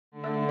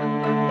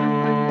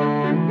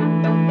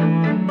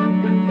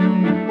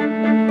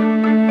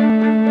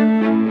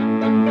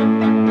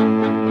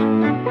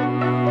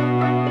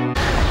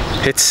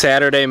It's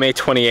Saturday, May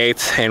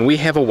 28th, and we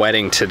have a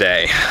wedding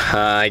today.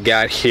 I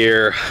got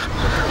here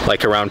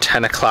like around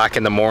 10 o'clock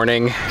in the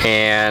morning,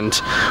 and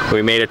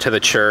we made it to the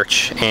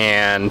church,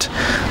 and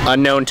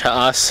unknown to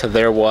us,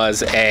 there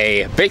was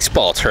a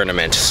baseball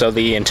tournament, so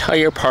the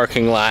entire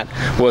parking lot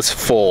was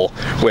full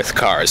with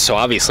cars. So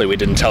obviously we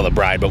didn't tell the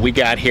bride, but we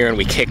got here and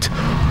we kicked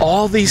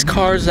all these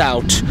cars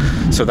out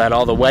so that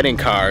all the wedding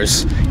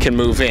cars can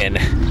move in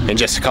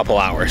just a couple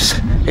hours.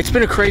 It's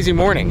been a crazy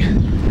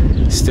morning.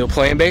 Still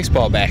playing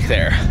baseball back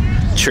there.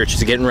 Church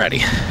is getting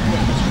ready.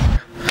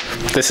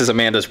 This is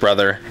Amanda's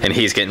brother, and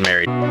he's getting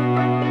married.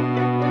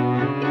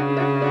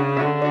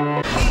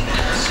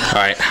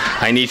 Alright,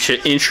 I need to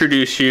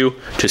introduce you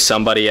to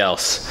somebody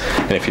else.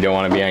 And if you don't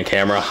want to be on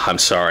camera, I'm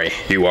sorry.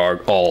 You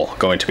are all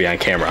going to be on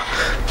camera.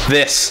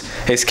 This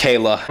is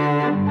Kayla.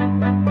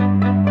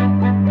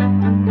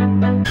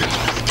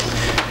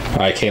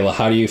 Alright, Kayla,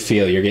 how do you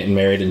feel? You're getting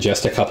married in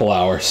just a couple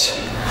hours.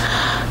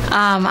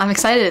 I'm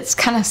excited. It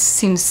kind of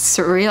seems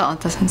surreal.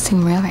 It doesn't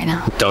seem real right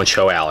now. Don't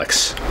show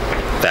Alex.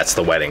 That's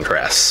the wedding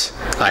dress.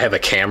 I have a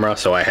camera,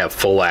 so I have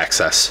full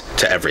access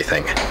to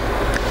everything.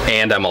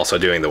 And I'm also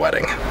doing the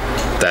wedding.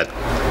 That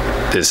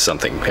is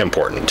something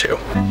important too.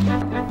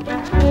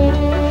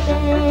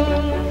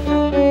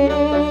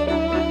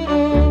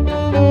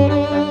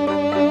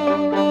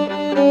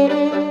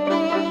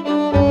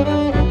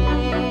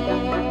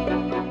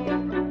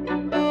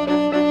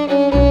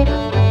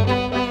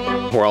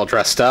 We're all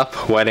dressed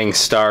up. Wedding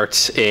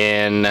starts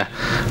in,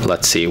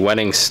 let's see,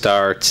 wedding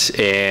starts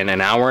in an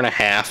hour and a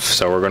half,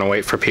 so we're gonna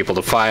wait for people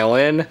to file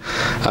in,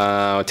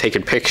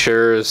 taking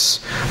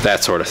pictures,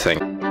 that sort of thing.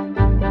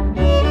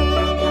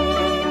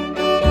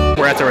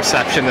 We're at the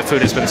reception, the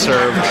food has been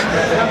served.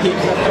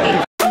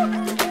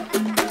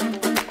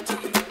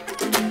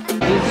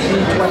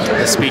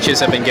 The speeches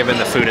have been given,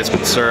 the food has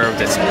been served,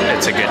 it's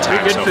a good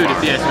time so far. Good food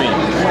if you ask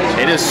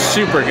me. It is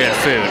super good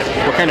food.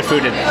 What kind of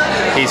food did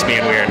he's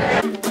being weird?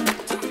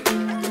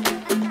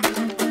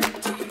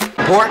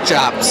 Pork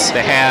chops.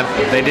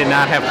 They did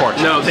not have pork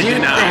chops. No, they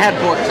did not. They had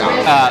pork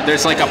chops.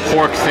 There's like a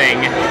pork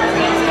thing,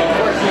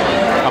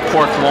 a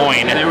pork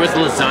loin. And there was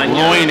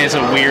lasagna. Loin is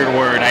a weird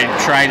word. I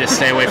try to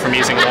stay away from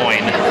using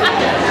loin.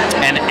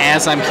 And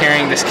as I'm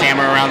carrying this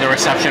camera around the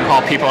reception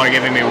hall, people are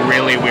giving me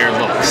really weird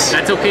looks.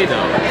 That's okay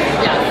though.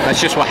 That's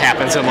just what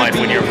happens in life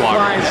when you're a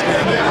vlogger.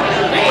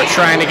 We're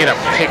trying to get a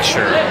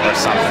picture or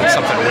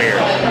something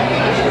weird.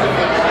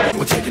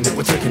 We're taking it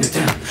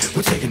down.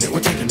 We're taking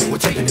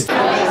it.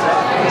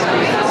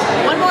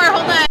 One more,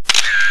 hold on.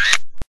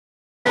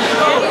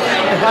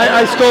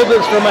 I stole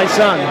this from my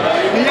son.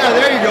 Yeah,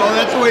 there you go.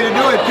 That's the way to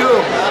do it,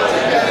 too.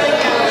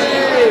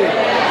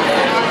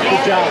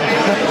 Good job.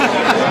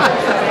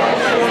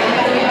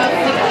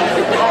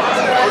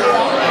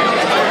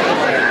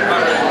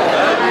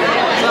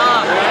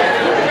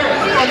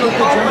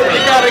 You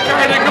got it,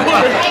 come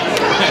on.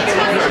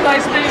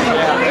 Nice meeting you.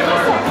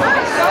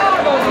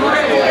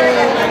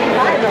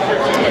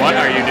 What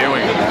are you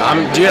doing?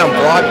 I'm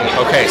vlogging.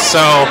 Okay,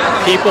 so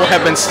people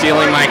have been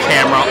stealing my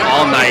camera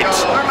all night,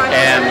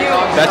 and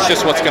that's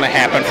just what's going to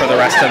happen for the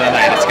rest of the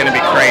night. It's going to be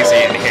crazy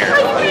in here.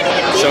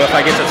 So if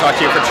I get to talk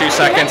to you for 2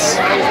 seconds,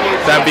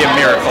 that'd be a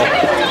miracle.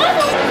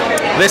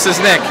 This is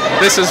Nick.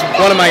 This is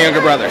one of my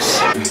younger brothers.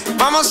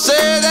 Mama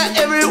said that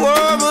every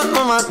word was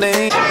on my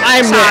name.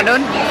 I'm Nick.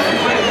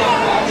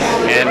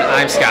 And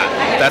I'm Scott.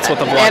 That's what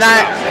the vlog's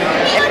about.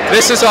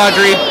 This is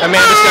Audrey,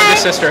 Amanda's younger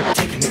sister.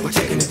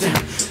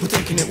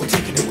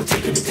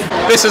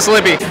 This is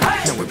Libby.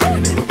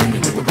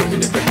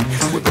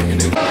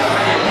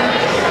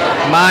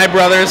 My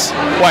brother's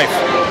wife.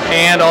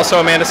 And also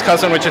Amanda's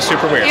cousin, which is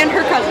super weird. And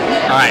her cousin.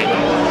 Alright.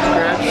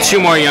 2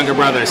 more younger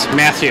brothers.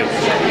 Matthew.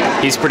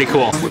 He's pretty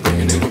cool.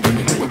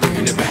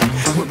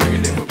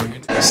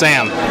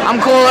 Sam. I'm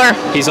cooler.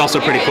 He's also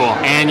pretty cool.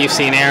 And you've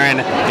seen Aaron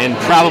in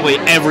probably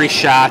every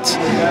shot.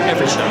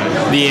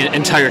 The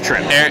entire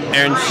trip.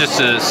 Aaron's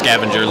just a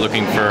scavenger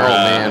looking for.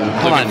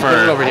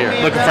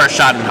 Looking for a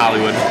shot in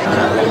Hollywood.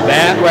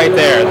 That right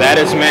there, that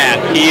is Matt.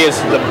 He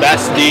is the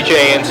best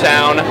DJ in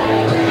town.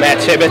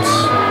 Matthew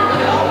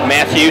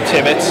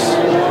Tibbetts,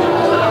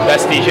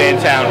 best DJ in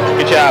town.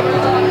 Good job.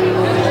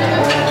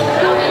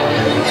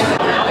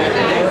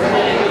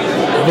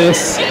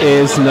 This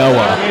is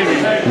Noah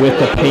with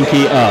the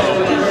pinky up.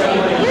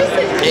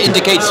 It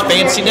indicates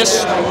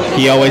fanciness.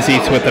 He always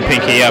eats with the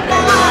pinky up.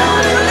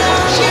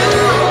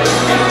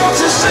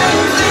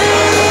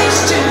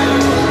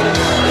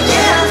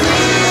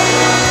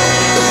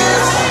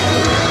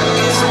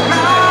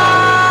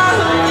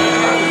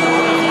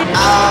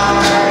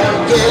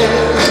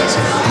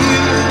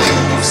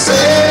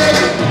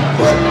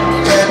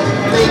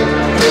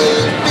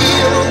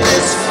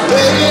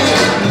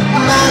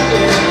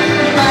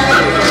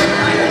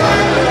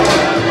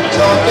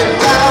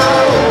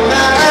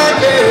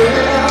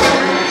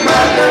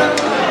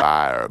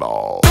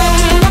 Fireball.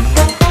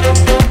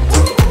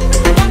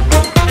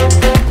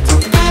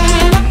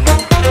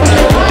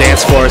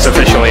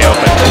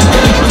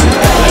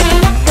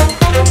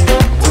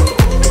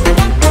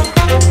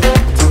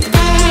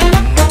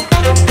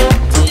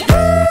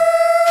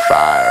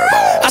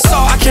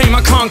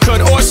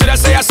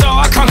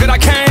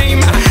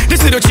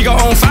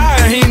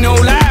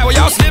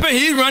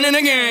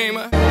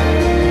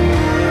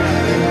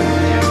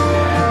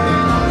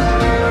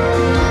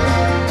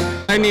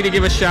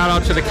 shout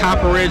out to the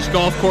Copper Ridge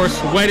Golf Course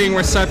wedding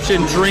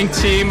reception drink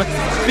team.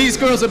 These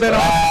girls have been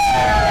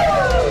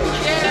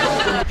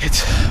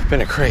It's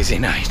been a crazy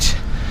night,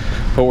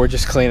 but we're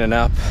just cleaning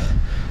up.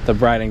 The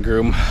bride and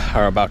groom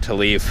are about to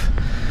leave.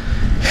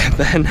 And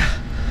then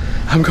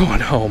I'm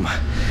going home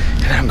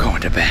and I'm going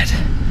to bed.